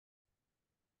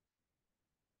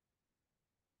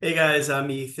Hey guys,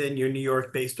 I'm Ethan, your New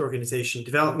York-based organization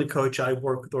development coach. I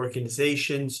work with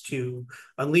organizations to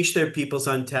unleash their people's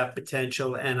untapped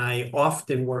potential, and I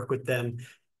often work with them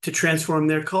to transform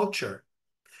their culture.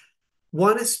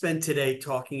 Want to spend today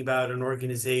talking about an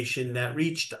organization that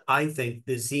reached, I think,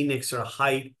 the zenith or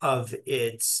height of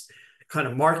its kind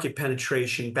of market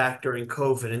penetration back during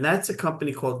COVID, and that's a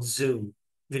company called Zoom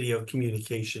Video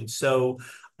Communication. So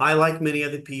I, like many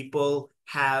other people,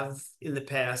 have in the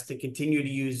past and continue to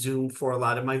use Zoom for a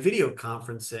lot of my video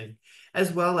conferencing,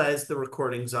 as well as the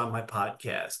recordings on my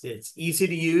podcast. It's easy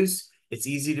to use, it's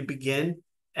easy to begin,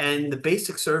 and the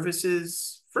basic service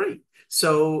is free.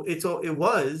 So it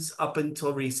was up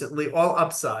until recently all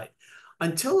upside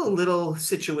until a little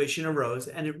situation arose,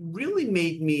 and it really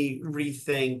made me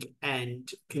rethink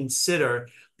and consider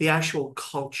the actual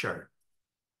culture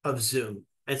of Zoom.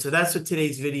 And so that's what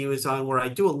today's video is on, where I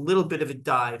do a little bit of a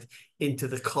dive into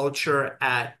the culture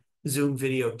at Zoom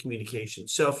Video Communication.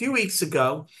 So a few weeks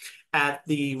ago, at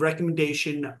the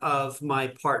recommendation of my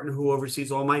partner who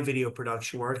oversees all my video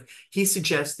production work, he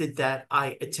suggested that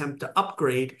I attempt to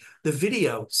upgrade the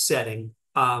video setting,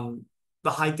 the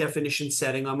high definition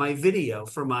setting on my video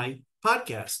for my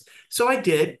podcast. So I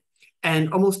did,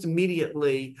 and almost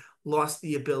immediately lost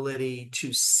the ability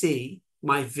to see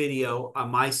my video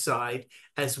on my side,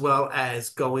 as well as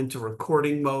go into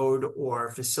recording mode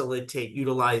or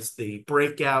utilize the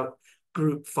breakout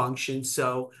group function.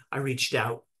 So I reached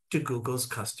out to Google's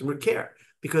customer care,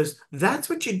 because that's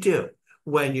what you do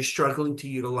when you're struggling to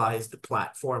utilize the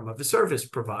platform of a service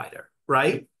provider,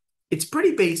 right? It's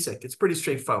pretty basic. It's pretty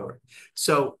straightforward.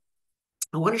 So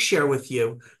I want to share with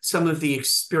you some of the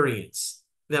experience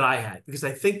that I had, because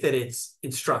I think that it's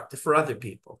instructive for other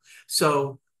people.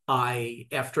 So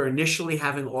after initially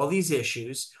having all these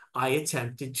issues, I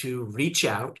attempted to reach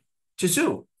out to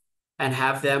Zoom and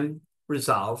have them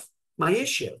resolve my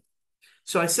issue.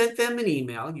 So I sent them an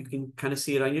email. You can kind of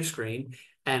see it on your screen.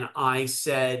 And I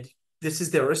said, this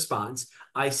is their response.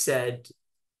 I said,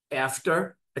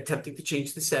 after attempting to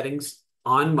change the settings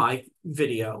on my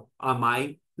video, on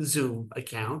my Zoom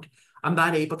account, I'm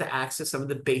not able to access some of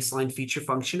the baseline feature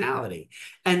functionality.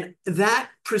 And that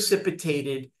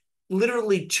precipitated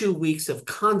literally 2 weeks of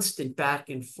constant back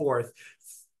and forth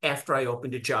after I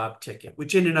opened a job ticket,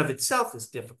 which in and of itself is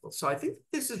difficult. So I think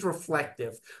this is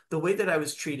reflective, the way that I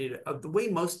was treated, of the way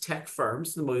most tech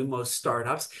firms, the way most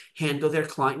startups handle their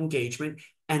client engagement.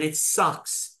 And it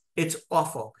sucks. It's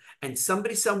awful. And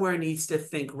somebody somewhere needs to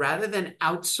think, rather than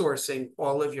outsourcing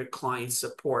all of your client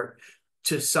support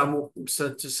to some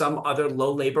other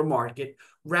low labor market,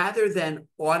 rather than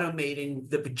automating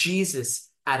the bejesus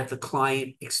out of the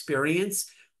client experience,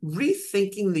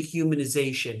 rethinking the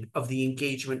humanization of the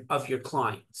engagement of your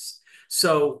clients.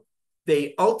 So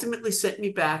they ultimately sent me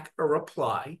back a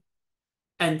reply,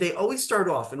 and they always start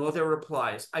off in all their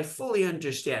replies, I fully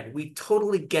understand. We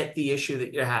totally get the issue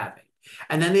that you're having.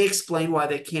 And then they explain why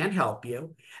they can't help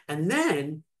you. And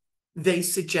then they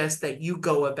suggest that you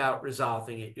go about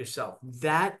resolving it yourself.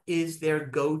 That is their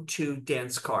go-to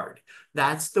dance card.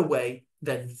 That's the way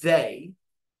that they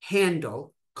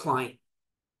handle client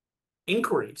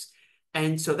inquiries.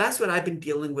 And so that's what I've been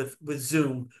dealing with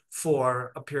Zoom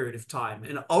for a period of time.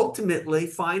 And ultimately,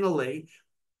 finally,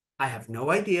 I have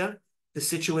no idea. The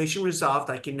situation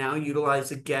resolved. I can now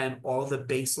utilize again all the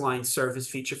baseline service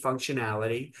feature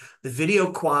functionality. The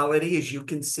video quality, as you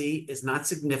can see, is not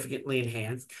significantly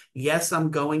enhanced. Yes, I'm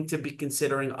going to be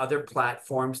considering other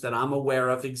platforms that I'm aware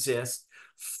of exist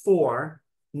for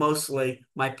mostly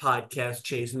my podcast,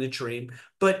 Chasing the Dream.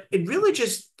 But it really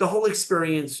just, the whole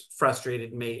experience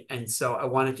frustrated me. And so I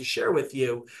wanted to share with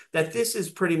you that this is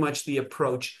pretty much the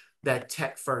approach that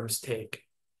tech firms take.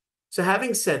 So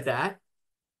having said that,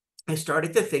 I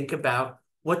started to think about,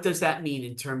 what does that mean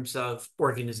in terms of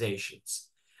organizations?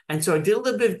 And so I did a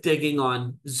little bit of digging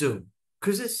on Zoom,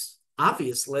 because this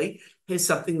obviously is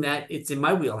something that it's in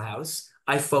my wheelhouse.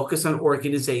 I focus on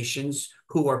organizations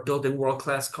who are building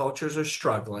world-class cultures or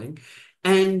struggling.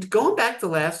 And going back to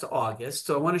last August,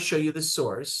 so I want to show you the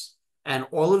source, and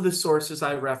all of the sources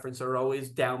I reference are always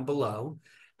down below.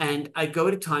 And I go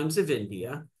to Times of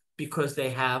India, because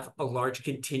they have a large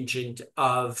contingent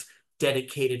of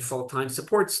dedicated full-time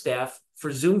support staff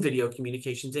for Zoom video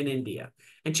communications in India.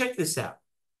 And check this out.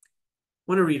 I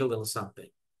want to read a little something.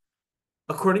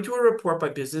 According to a report by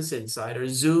Business Insider,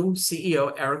 Zoom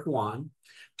CEO Eric Yuan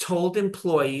told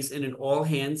employees in an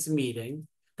all-hands meeting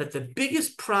that the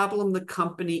biggest problem the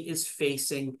company is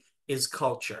facing is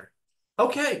culture.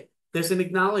 Okay, there's an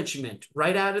acknowledgement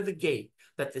right out of the gate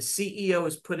that the CEO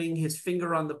is putting his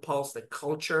finger on the pulse that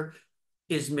culture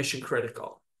is mission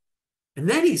critical. And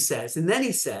then he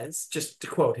says, just to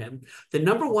quote him, the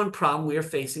number one problem we are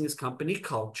facing is company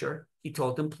culture. He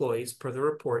told employees per the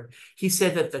report. He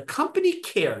said that the company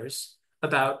cares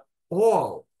about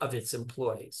all of its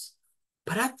employees.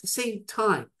 But at the same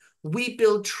time, we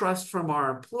build trust from our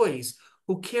employees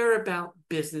who care about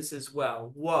business as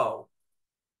well. Whoa.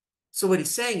 So what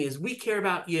he's saying is we care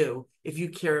about you if you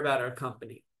care about our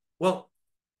company. Well,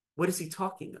 what is he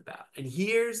talking about? And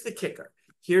here's the kicker.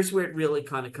 Here's where it really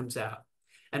kind of comes out.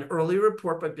 An early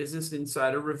report by Business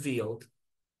Insider revealed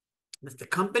that the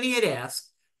company had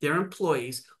asked their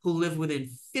employees who live within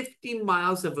 50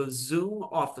 miles of a Zoom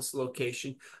office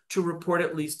location to report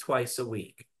at least twice a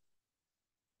week.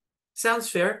 Sounds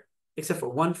fair, except for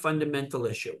one fundamental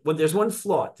issue. Well, there's one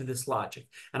flaw to this logic,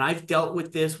 and I've dealt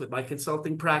with this with my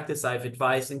consulting practice. I've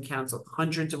advised and counseled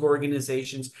hundreds of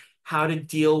organizations how to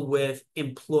deal with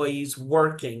employees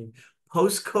working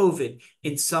post-COVID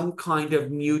in some kind of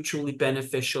mutually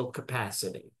beneficial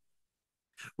capacity.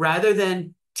 Rather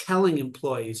than telling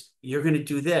employees, you're going to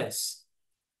do this,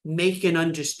 make an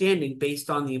understanding based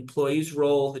on the employee's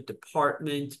role, the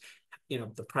department,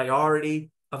 the priority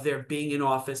of their being in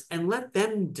office, and let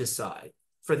them decide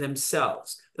for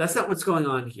themselves. That's not what's going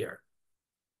on here.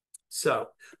 So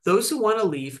those who want to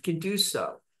leave can do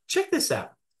so. Check this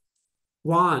out.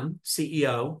 Juan,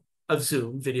 CEO of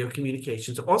Zoom Video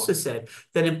Communications, also said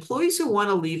that employees who want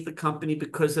to leave the company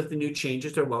because of the new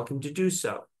changes are welcome to do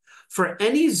so. For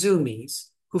any Zoomies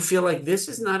who feel like this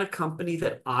is not a company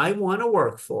that I want to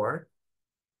work for,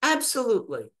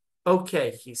 absolutely.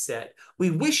 Okay, he said.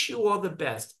 We wish you all the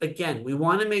best. Again, we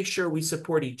want to make sure we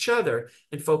support each other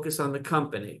and focus on the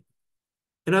company.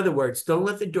 In other words, don't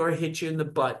let the door hit you in the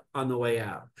butt on the way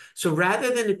out. So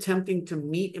rather than attempting to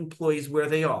meet employees where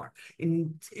they are,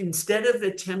 instead of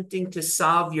attempting to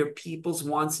solve your people's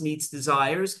wants, needs,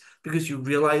 desires, because you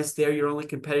realize they're your only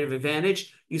competitive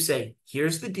advantage, you say,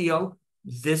 here's the deal.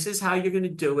 This is how you're going to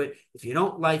do it. If you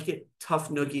don't like it, tough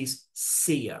noogies,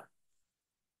 see ya.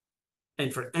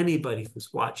 And for anybody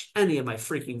who's watched any of my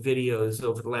freaking videos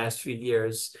over the last few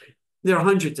years, there are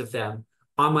hundreds of them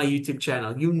on my YouTube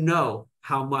channel. You know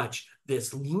how much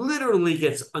this literally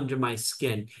gets under my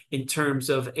skin in terms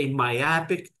of a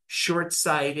myopic,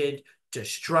 short-sighted,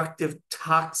 destructive,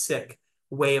 toxic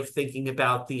way of thinking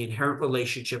about the inherent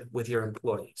relationship with your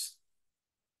employees.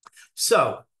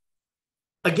 So,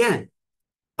 again,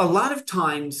 a lot of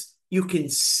times you can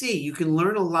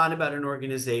learn a lot about an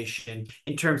organization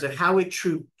in terms of how it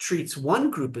treats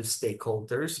one group of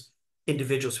stakeholders,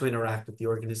 individuals who interact with the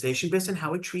organization, based on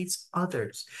how it treats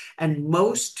others. And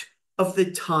most of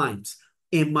the times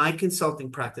in my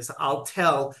consulting practice, I'll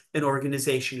tell an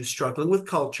organization who's struggling with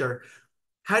culture,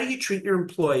 how do you treat your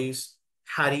employees?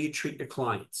 How do you treat your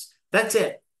clients? That's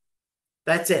it.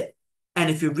 That's it. And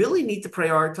if you really need to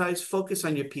prioritize, focus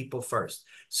on your people first.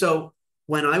 So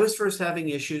when I was first having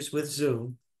issues with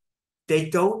Zoom, they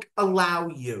don't allow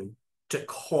you to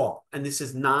call. And this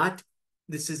is not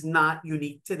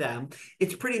unique to them.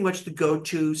 It's pretty much the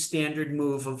go-to standard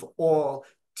move of all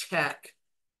tech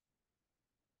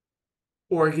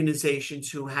organizations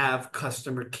who have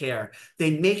customer care.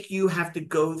 They make you have to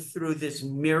go through this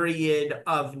myriad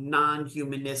of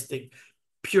non-humanistic,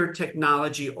 pure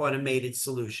technology automated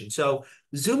solutions. So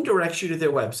Zoom directs you to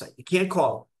their website. You can't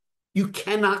call them. You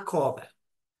cannot call them.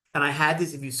 And I had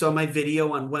this, if you saw my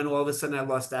video on when all of a sudden I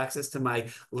lost access to my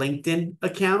LinkedIn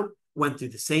account, went through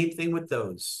the same thing with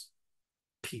those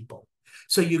people.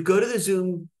 So you go to the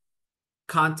Zoom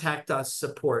Contact Us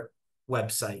support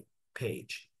website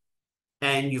page,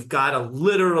 and you've got to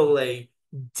literally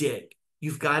dig.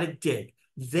 You've got to dig.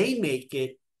 They make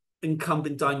it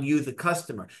incumbent on you, the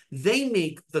customer. They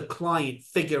make the client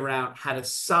figure out how to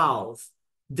solve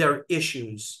their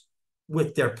issues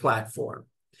with their platform.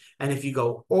 And if you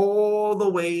go all the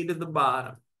way to the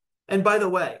bottom, and by the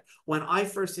way, when I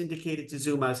first indicated to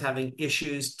Zoom I was having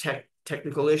issues,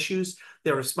 technical issues,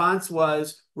 their response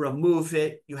was, remove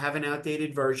it. You have an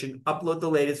outdated version, upload the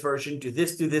latest version, do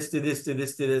this, do this, do this, do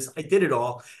this, do this. I did it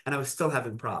all, and I was still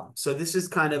having problems. So this is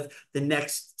kind of the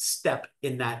next step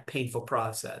in that painful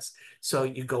process. So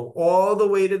you go all the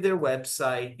way to their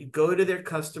website, you go to their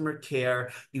customer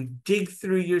care, you dig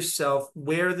through yourself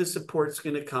where the support's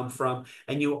going to come from,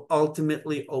 and you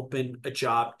ultimately open a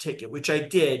job ticket, which I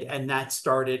did, and that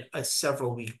started a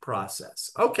several-week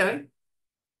process. Okay.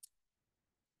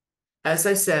 As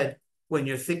I said, when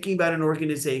you're thinking about an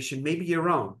organization, maybe your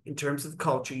own, in terms of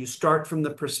culture, you start from the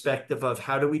perspective of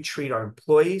how do we treat our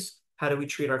employees? How do we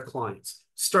treat our clients?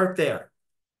 Start there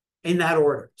in that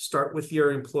order. Start with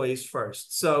your employees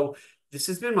first. So this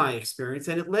has been my experience,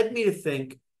 and it led me to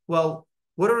think, well,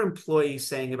 what are employees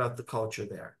saying about the culture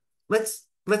there?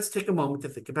 Let's take a moment to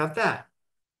think about that.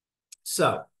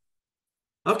 So,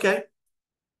 okay.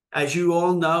 As you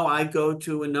all know, I go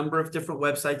to a number of different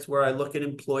websites where I look at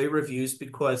employee reviews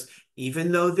because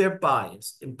even though they're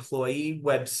biased, employee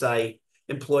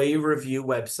review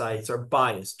websites are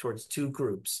biased towards two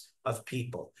groups of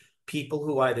people. People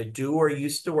who either do or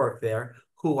used to work there,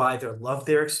 who either love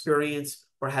their experience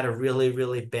or had a really,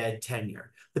 really bad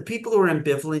tenure. The people who are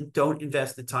ambivalent don't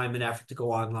invest the time and effort to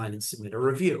go online and submit a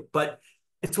review, but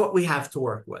it's what we have to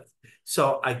work with.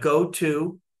 So I go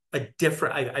to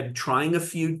I'm trying a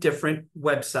few different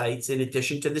websites in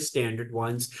addition to the standard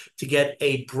ones to get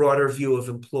a broader view of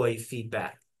employee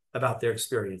feedback about their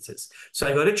experiences. So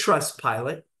I go to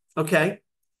Trustpilot, okay,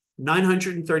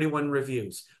 931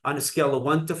 reviews on a scale of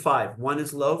 1 to 5. 1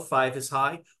 is low, 5 is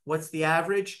high. What's the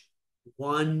average?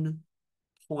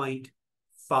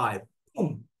 1.5.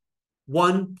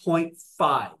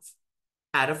 1.5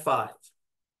 out of 5.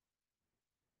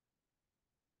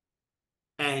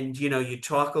 And you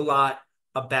talk a lot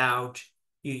about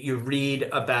you read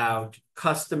about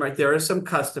there are some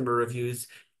customer reviews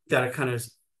that are kind of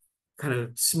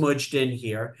smudged in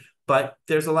here, but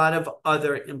there's a lot of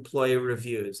other employee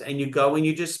reviews, and you go and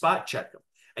you just spot check them,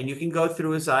 and you can go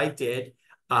through as I did.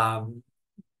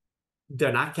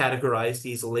 They're not categorized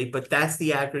easily, but that's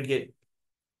the aggregate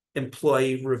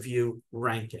employee review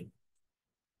ranking,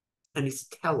 and it's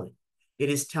telling. It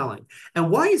is telling.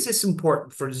 And why is this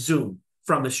important for Zoom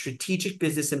from a strategic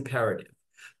business imperative?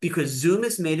 Because Zoom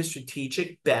has made a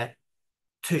strategic bet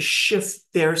to shift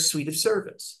their suite of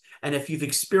service. And if you've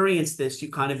experienced this,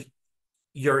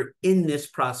 you're in this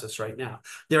process right now.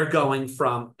 They're going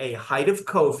from a height of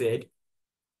COVID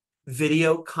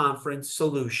video conference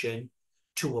solution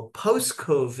to a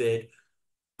post-COVID,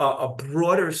 a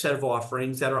broader set of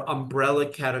offerings that are umbrella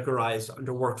categorized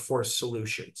under workforce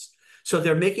solutions. So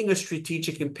they're making a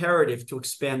strategic imperative to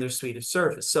expand their suite of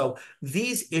service. So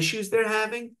these issues they're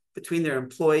having between their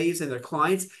employees and their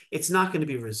clients, it's not going to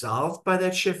be resolved by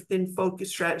that shift in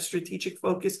focus, strategic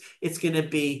focus. It's going to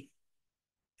be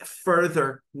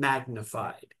further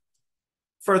magnified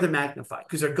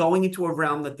because they're going into a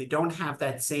realm that they don't have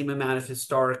that same amount of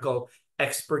historical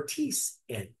expertise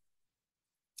in.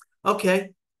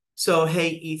 Okay. So, hey,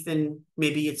 Ethan,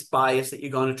 maybe it's biased that you're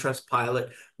going to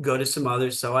Trustpilot, go to some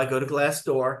others. So I go to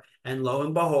Glassdoor, and lo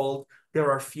and behold,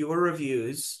 there are fewer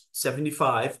reviews,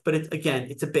 75, but again,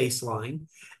 it's a baseline.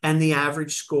 And the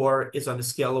average score is on a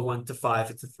scale of 1 to 5,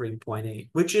 it's a 3.8,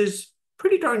 which is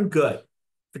pretty darn good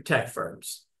for tech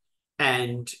firms.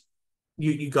 And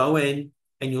you go in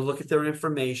and you look at their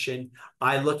information.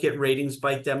 I look at ratings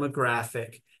by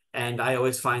demographic, and I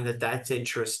always find that that's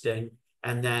interesting.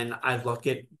 And then I look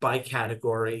at by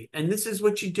category. And this is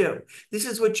what you do. This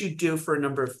is what you do for a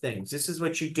number of things. This is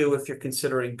what you do if you're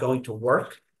considering going to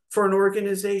work for an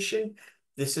organization.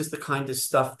 This is the kind of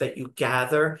stuff that you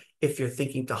gather if you're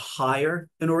thinking to hire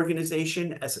an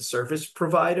organization as a service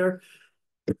provider.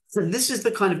 So this is the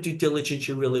kind of due diligence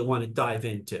you really want to dive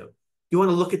into. You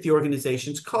want to look at the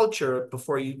organization's culture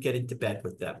before you get into bed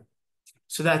with them.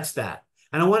 So that's that.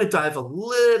 And I want to dive a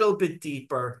little bit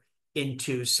deeper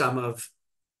into some of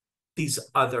these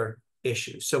other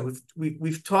issues. So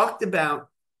we've talked about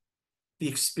the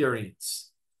experience.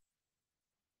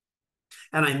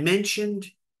 And I mentioned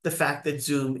the fact that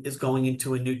Zoom is going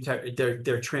into a new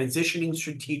they're transitioning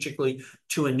strategically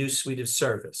to a new suite of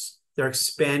service. They're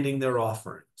expanding their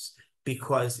offerings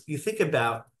because you think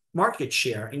about market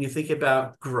share and you think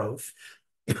about growth.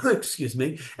 Excuse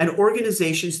me, and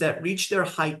organizations that reached their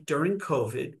height during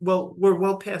COVID, well, we're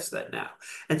well past that now.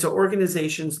 And so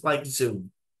organizations like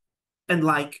Zoom and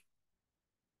like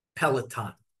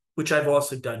Peloton, which I've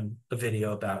also done a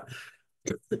video about,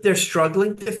 they're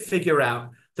struggling to figure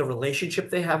out the relationship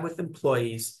they have with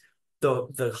employees,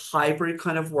 the hybrid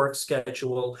kind of work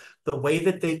schedule, the way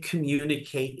that they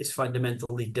communicate is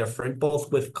fundamentally different,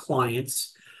 both with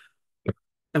clients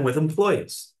and with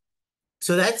employees.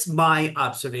 So that's my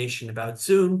observation about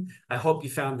Zoom. I hope you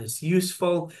found this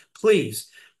useful.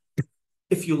 Please,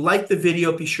 if you like the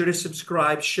video, be sure to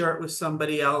subscribe, share it with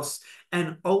somebody else,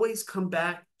 and always come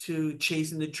back to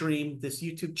Chasing the Dream, this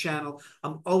YouTube channel.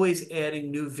 I'm always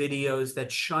adding new videos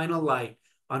that shine a light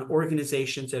on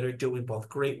organizations that are doing both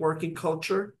great work in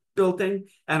culture building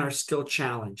and are still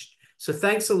challenged. So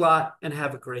thanks a lot and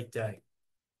have a great day.